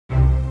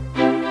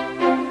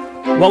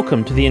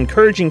Welcome to the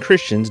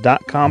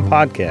encouragingchristians.com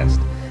podcast.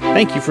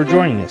 Thank you for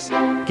joining us.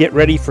 Get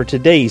ready for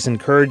today's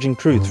encouraging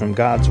truth from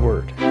God's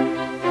Word.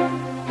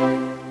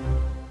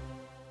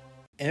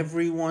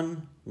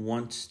 Everyone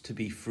wants to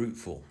be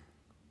fruitful.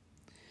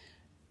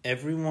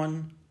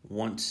 Everyone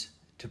wants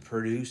to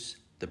produce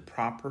the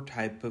proper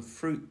type of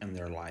fruit in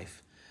their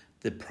life,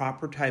 the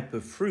proper type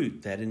of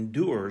fruit that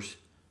endures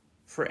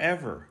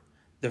forever.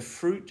 The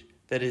fruit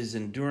that is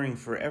enduring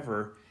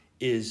forever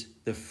is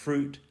the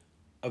fruit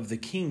of the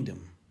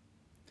kingdom.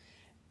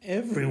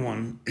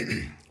 Everyone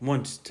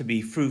wants to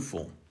be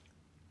fruitful.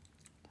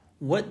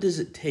 What does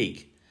it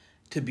take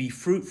to be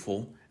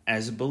fruitful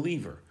as a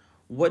believer?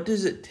 What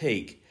does it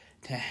take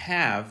to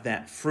have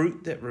that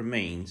fruit that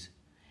remains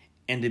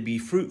and to be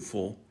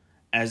fruitful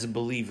as a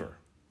believer?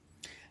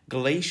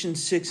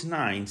 Galatians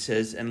 6:9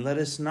 says, "And let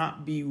us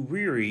not be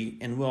weary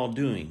in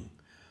well-doing,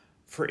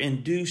 for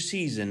in due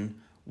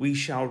season we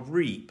shall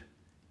reap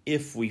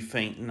if we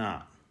faint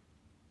not."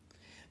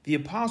 The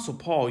Apostle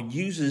Paul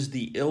uses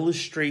the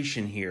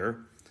illustration here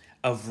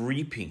of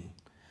reaping.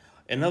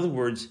 In other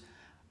words,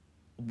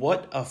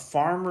 what a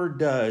farmer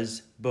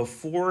does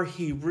before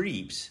he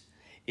reaps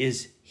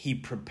is he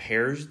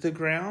prepares the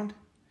ground,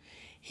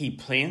 he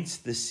plants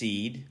the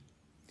seed,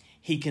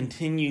 he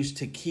continues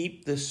to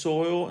keep the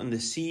soil and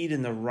the seed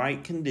in the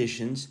right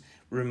conditions,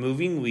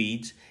 removing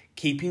weeds,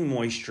 keeping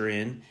moisture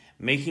in,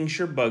 making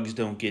sure bugs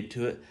don't get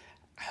to it,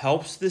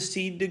 helps the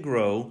seed to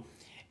grow,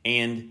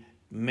 and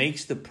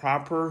makes the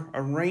proper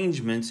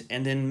arrangements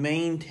and then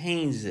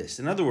maintains this.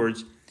 In other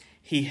words,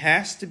 he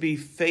has to be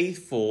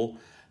faithful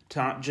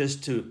not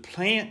just to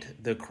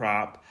plant the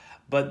crop,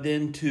 but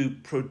then to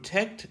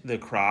protect the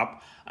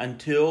crop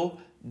until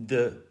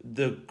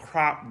the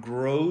crop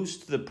grows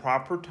to the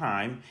proper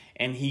time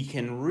and he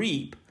can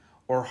reap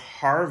or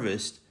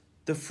harvest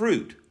the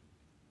fruit.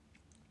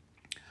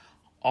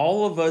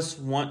 All of us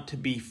want to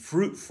be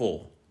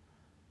fruitful,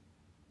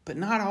 but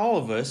not all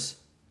of us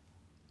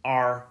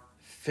are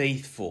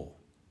faithful.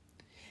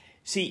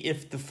 See,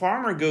 if the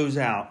farmer goes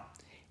out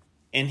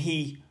and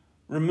he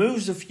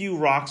removes a few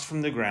rocks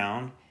from the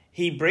ground,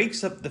 he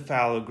breaks up the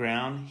fallow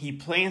ground, he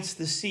plants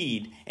the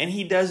seed, and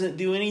he doesn't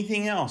do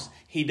anything else.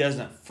 He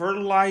doesn't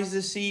fertilize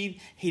the seed,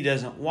 he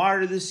doesn't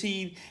water the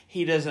seed,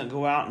 he doesn't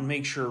go out and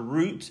make sure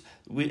roots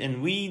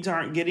and weeds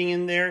aren't getting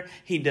in there,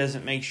 he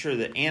doesn't make sure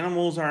that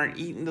animals aren't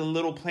eating the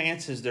little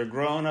plants as they're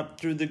growing up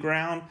through the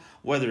ground,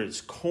 whether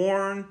it's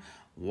corn,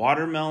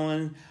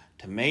 watermelon,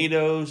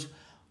 tomatoes,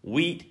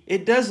 wheat,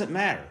 it doesn't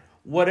matter.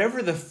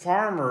 Whatever the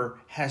farmer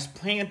has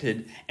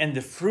planted and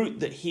the fruit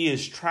that he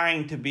is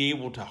trying to be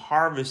able to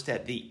harvest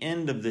at the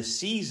end of the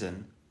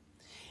season,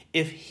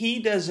 if he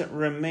doesn't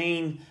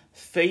remain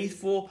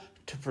faithful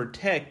to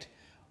protect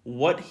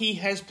what he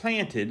has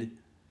planted,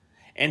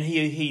 and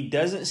he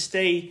doesn't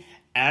stay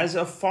as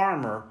a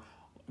farmer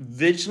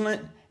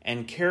vigilant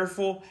and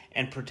careful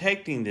and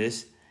protecting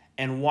this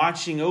and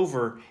watching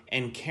over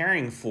and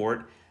caring for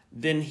it,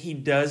 then he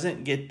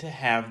doesn't get to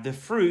have the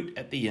fruit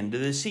at the end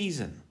of the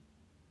season.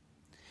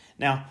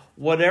 Now,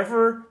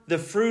 whatever the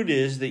fruit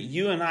is that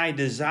you and I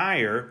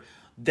desire,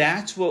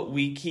 that's what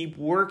we keep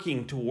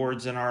working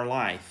towards in our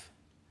life.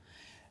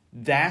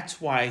 That's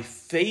why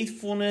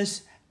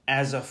faithfulness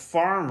as a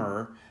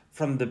farmer,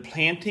 from the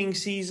planting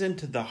season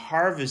to the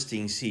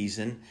harvesting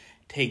season,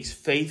 takes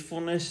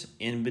faithfulness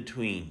in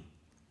between.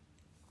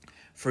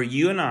 For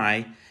you and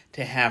I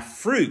to have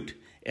fruit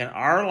in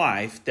our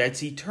life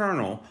that's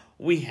eternal,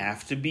 we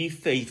have to be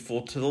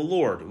faithful to the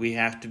Lord. We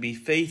have to be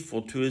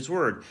faithful to His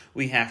Word.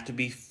 We have to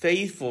be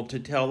faithful to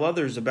tell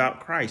others about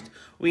Christ.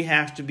 We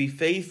have to be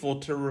faithful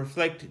to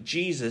reflect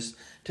Jesus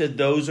to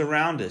those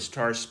around us, to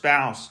our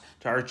spouse,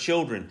 to our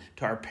children,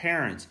 to our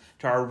parents,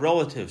 to our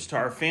relatives, to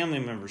our family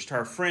members, to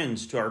our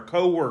friends, to our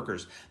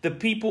co-workers, the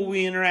people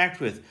we interact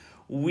with.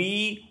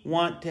 We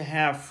want to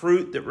have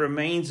fruit that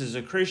remains as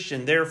a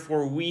Christian.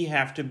 Therefore, we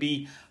have to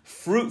be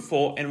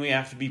fruitful and we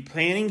have to be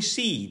planting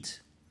seeds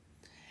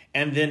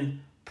and then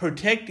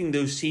protecting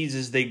those seeds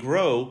as they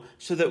grow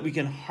so that we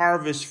can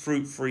harvest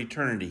fruit for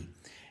eternity.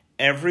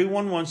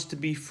 Everyone wants to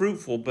be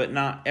fruitful, but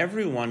not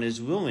everyone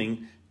is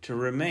willing to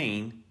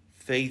remain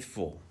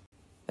faithful.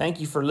 Thank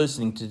you for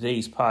listening to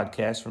today's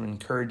podcast from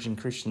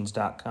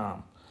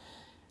encouragingchristians.com.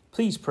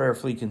 Please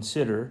prayerfully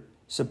consider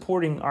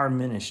supporting our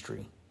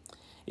ministry.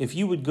 If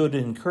you would go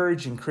to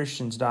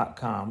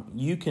encouragingchristians.com,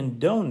 you can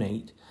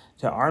donate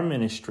to our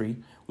ministry,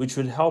 which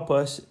would help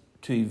us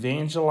to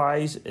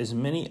evangelize as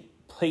many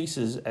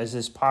places as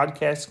this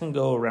podcast can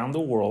go around the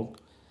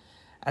world,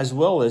 as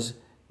well as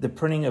the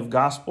printing of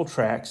gospel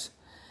tracts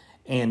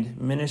and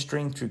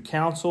ministering through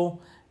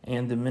counsel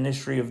and the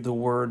ministry of the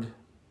word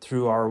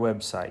through our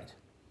website.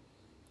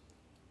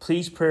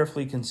 Please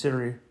prayerfully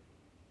consider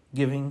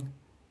giving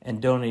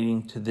and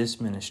donating to this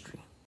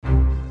ministry.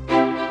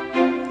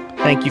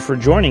 Thank you for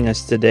joining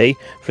us today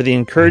for the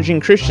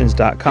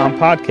encouragingchristians.com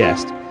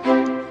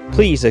podcast.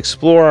 Please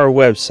explore our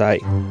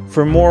website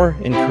for more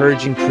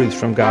encouraging truths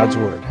from God's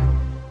Word.